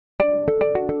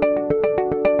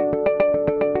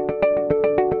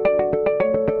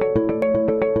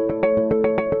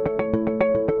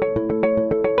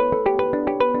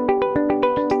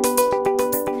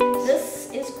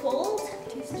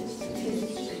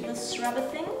rubber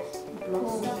thing,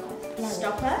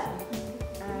 stopper,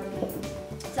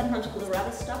 sometimes called a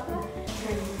rubber stopper.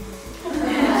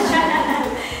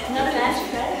 Not an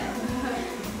ashtray.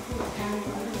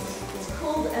 It's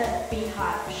called a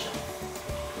beehive shop.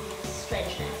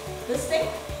 Strange name. This thing?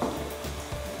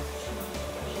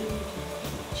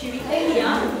 Chewy thing,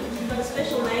 yeah. It's got a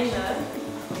special name though.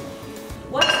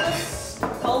 What's this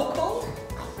bowl called?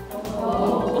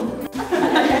 Oh.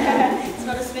 It's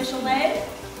got a special name?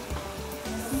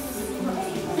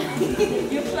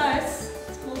 You're close.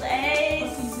 It's called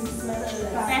a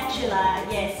spatula,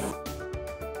 yes.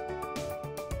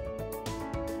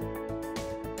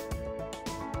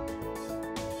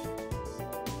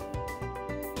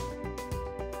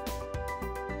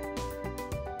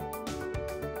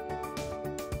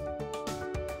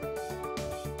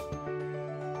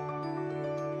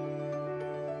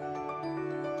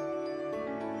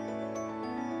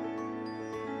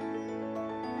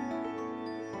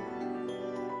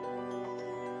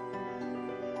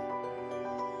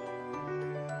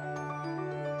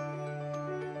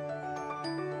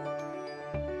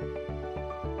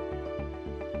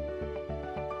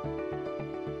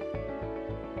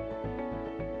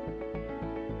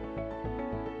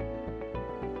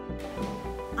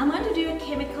 I'm going to do a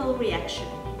chemical reaction.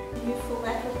 You fill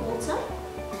that with water.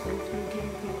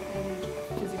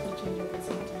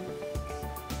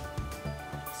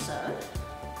 So,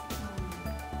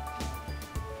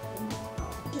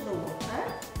 to the water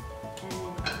and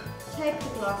then take the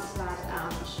glass slide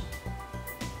out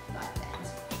like that.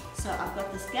 So I've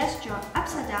got this gas jar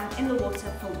upside down in the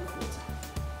water filled with water.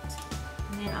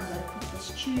 And then I'm going to put this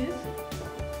tube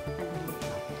underneath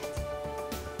like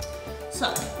that. So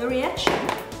the reaction,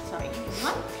 sorry,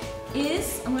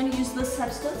 is I'm going to use this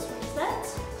substance. What is that?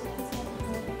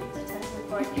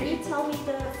 Alright, can you tell me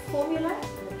the formula?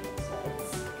 So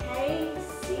it's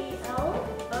KClO.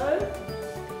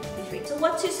 So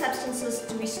what two substances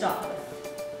do we start with?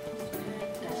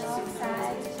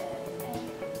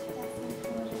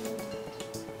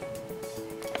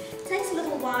 It takes a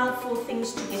little while for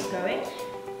things to get going.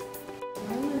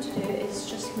 What I'm going to do is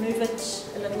just move it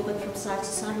a little bit from side to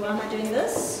side. Why am I doing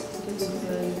this?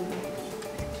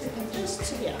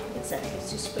 Just, yeah, exactly.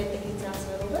 To spread the heat out a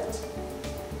little bit.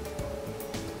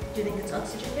 Do you think it's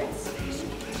oxygen gas?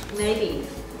 Maybe.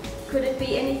 Could it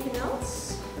be anything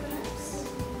else, perhaps?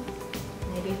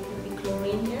 Maybe it could be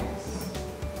chlorine gas.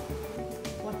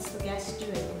 What's the gas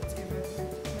doing? It's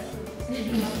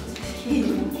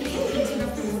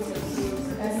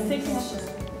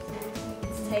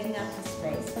taking up the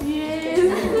space. Yes!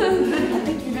 I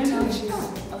think you know how she is.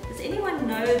 Does anyone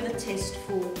know the test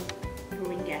for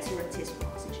chlorine gas or a test for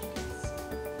oxygen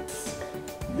gas?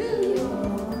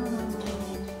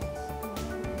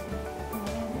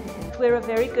 We're a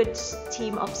very good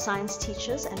team of science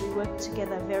teachers and we work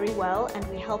together very well and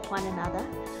we help one another.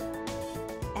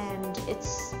 And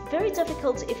it's very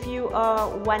difficult if you are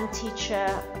one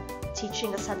teacher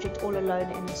teaching a subject all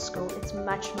alone in the school. It's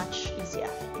much, much easier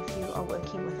if you are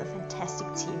working with a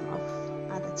fantastic team of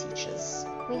other teachers.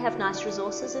 We have nice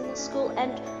resources in the school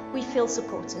and we feel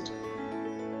supported.